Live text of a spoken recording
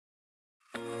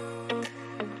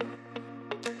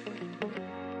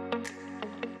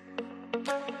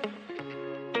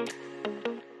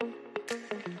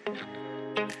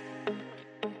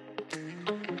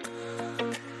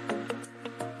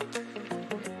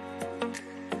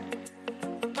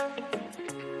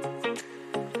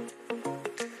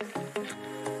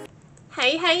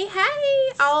Hey,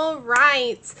 all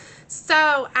right.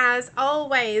 So as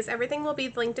always, everything will be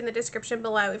linked in the description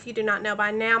below. If you do not know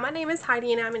by now, my name is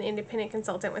Heidi and I'm an independent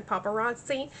consultant with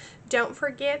Paparazzi. Don't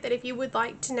forget that if you would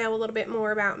like to know a little bit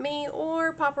more about me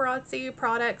or paparazzi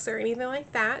products or anything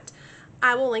like that,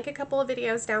 I will link a couple of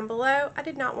videos down below. I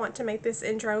did not want to make this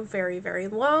intro very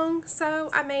long, so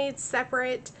I made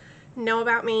separate know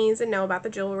about me's and know about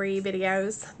the jewelry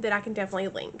videos that I can definitely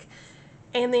link.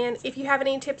 And then if you have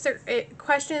any tips or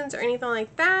questions or anything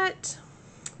like that,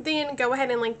 then go ahead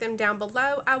and link them down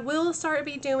below. I will start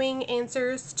be doing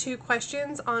answers to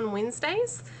questions on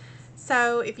Wednesdays.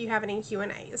 So if you have any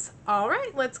Q&As.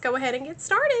 Alright, let's go ahead and get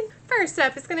started. First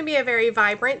up, it's going to be a very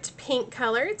vibrant pink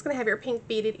color. It's going to have your pink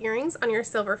beaded earrings on your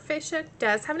silver fishhook.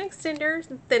 Does have an extender,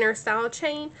 thinner style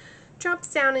chain.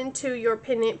 Drops down into your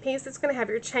pendant piece. It's going to have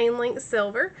your chain link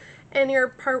silver and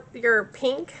your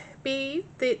pink bead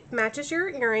that matches your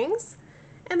earrings,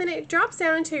 and then it drops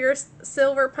down into your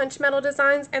silver punch metal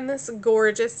designs and this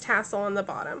gorgeous tassel on the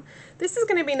bottom. This is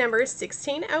going to be number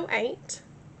 1608.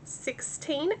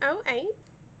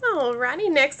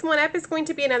 Alrighty, next one up is going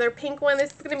to be another pink one.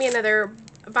 This is going to be another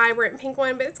vibrant pink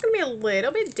one, but it's going to be a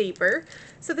little bit deeper.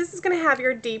 So this is going to have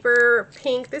your deeper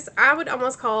pink. This, I would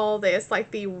almost call this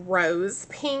like the rose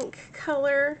pink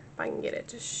color. If I can get it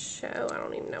to show. I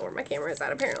don't even know where my camera is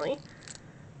at apparently.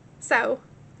 So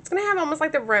it's going to have almost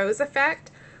like the rose effect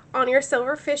on your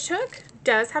silver fishhook.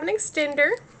 Does have an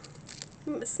extender,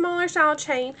 smaller style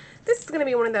chain. This is going to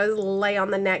be one of those lay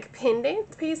on the neck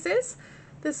pendant pieces.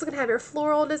 This is going to have your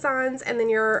floral designs and then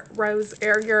your rose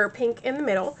or your pink in the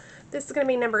middle. This is going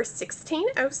to be number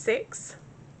 1606.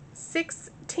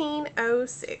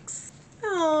 1606.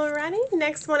 Alrighty,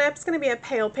 next one up is going to be a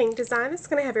pale pink design. It's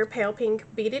going to have your pale pink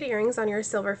beaded earrings on your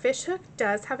silver fishhook.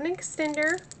 Does have an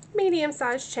extender,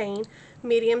 medium-sized chain,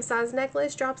 medium-sized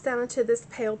necklace, drops down into this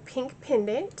pale pink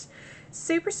pendant.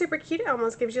 Super cute. It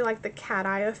almost gives you like the cat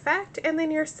eye effect. And then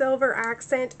your silver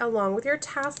accent along with your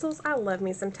tassels. I love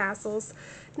me some tassels.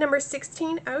 Number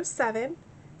 1607.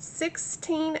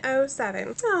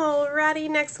 1607. Alrighty,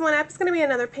 next one up is going to be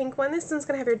another pink one. This one's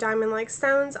going to have your diamond-like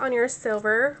stones on your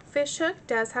silver fishhook.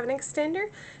 Does have an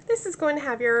extender. This is going to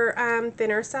have your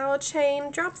thinner style chain.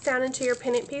 Drops down into your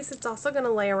pendant piece. It's also going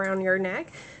to lay around your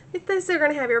neck. With this, they're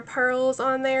going to have your pearls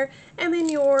on there and then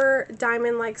your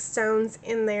diamond-like stones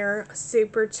in there.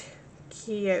 Super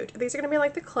cute. These are going to be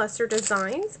like the cluster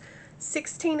designs.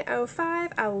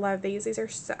 1605. I love these. These are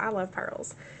so, I love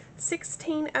pearls.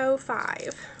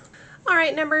 1605.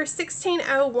 Alright, number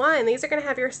 1601. These are going to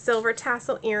have your silver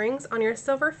tassel earrings on your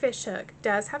silver fishhook.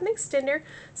 Does have an extender,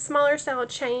 smaller style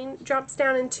chain, drops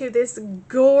down into this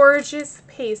gorgeous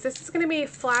piece. This is going to be a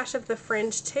flash of the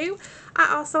fringe too.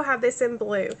 I also have this in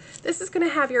blue. This is going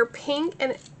to have your pink,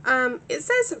 and it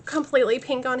says completely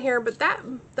pink on here, but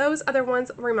those other ones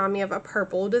remind me of a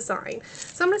purple design.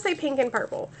 So I'm going to say pink and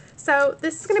purple. So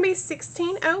this is going to be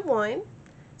 1601.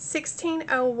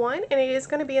 1601, and it is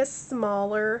going to be a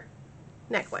smaller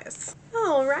necklace.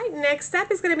 Alright, next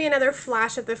up is going to be another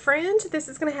flash of the fringe. This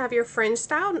is going to have your fringe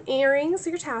style earrings,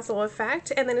 your tassel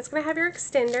effect, and then it's going to have your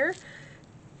extender,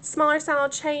 smaller style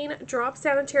chain, drops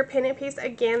down into your pendant piece.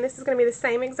 Again, this is going to be the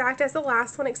same exact as the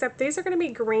last one, except these are going to be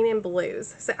green and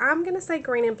blues. So I'm going to say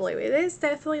green and blue. It is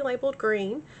definitely labeled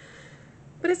green,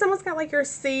 but it's almost got like your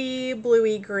sea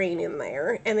bluey green in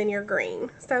there, and then your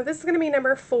green. So this is going to be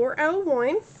number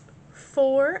 401.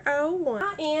 401.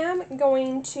 I am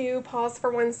going to pause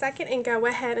for 1 second and go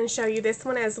ahead and show you this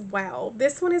one as well.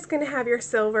 This one is going to have your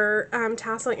silver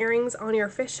tassel earrings on your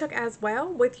fishhook as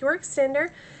well with your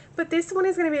extender. But this one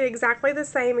is going to be exactly the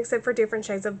same except for different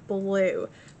shades of blue.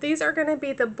 These are going to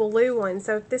be the blue ones.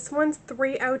 So this one's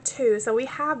 302. So we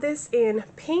have this in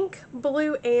pink,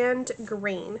 blue, and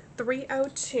green.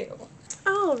 302.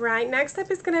 Alright, next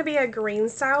up is going to be a green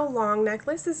style long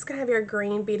necklace. This is going to have your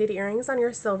green beaded earrings on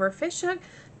your silver fishhook.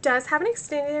 Does have an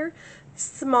extender,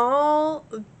 small,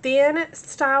 thin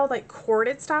style, like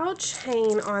corded style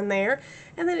chain on there.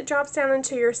 And then it drops down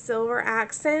into your silver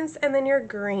accents and then your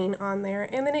green on there.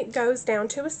 And then it goes down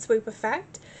to a swoop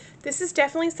effect. This is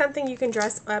definitely something you can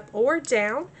dress up or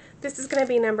down. This is going to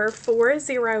be number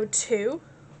 402.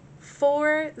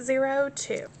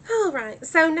 402. Alright,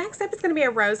 so next up is going to be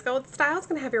a rose gold style. It's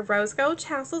going to have your rose gold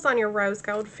tassels on your rose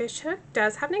gold fishhook.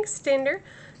 Does have an extender,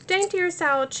 daintier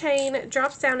style chain,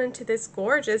 drops down into this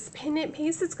gorgeous pendant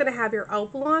piece. It's going to have your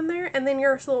opal on there and then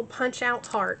your little punch out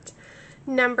heart.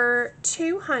 Number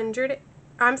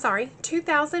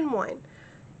 2001.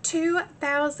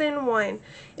 2001.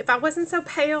 If I wasn't so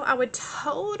pale, I would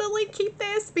totally keep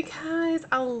this because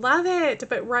I love it.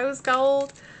 But rose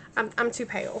gold, I'm too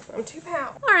pale. I'm too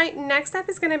pale. All right, next up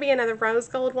is going to be another rose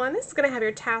gold one. This is going to have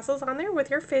your tassels on there with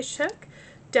your fish hook.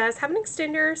 Does have an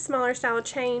extender, smaller style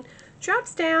chain.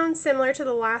 Drops down similar to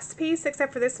the last piece,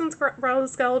 except for this one's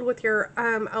rose gold with your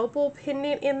opal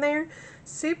pendant in there.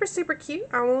 Super, super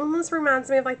cute. Almost reminds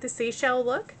me of like the seashell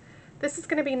look. This is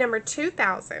going to be number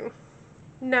 2000.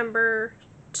 Number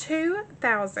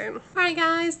 2000. Alright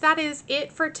guys, that is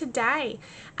it for today.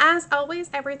 As always,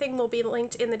 everything will be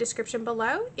linked in the description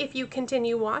below. If you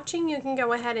continue watching, you can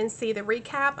go ahead and see the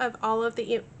recap of all of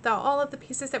the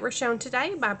pieces that were shown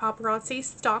today by Paparazzi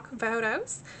stock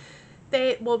photos.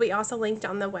 They will be also linked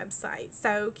on the website,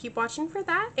 so keep watching for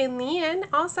that. And then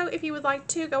also, if you would like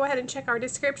to, go ahead and check our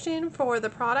description for the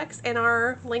products and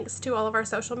our links to all of our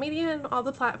social media and all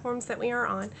the platforms that we are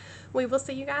on. We will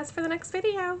see you guys for the next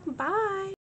video.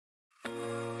 Bye!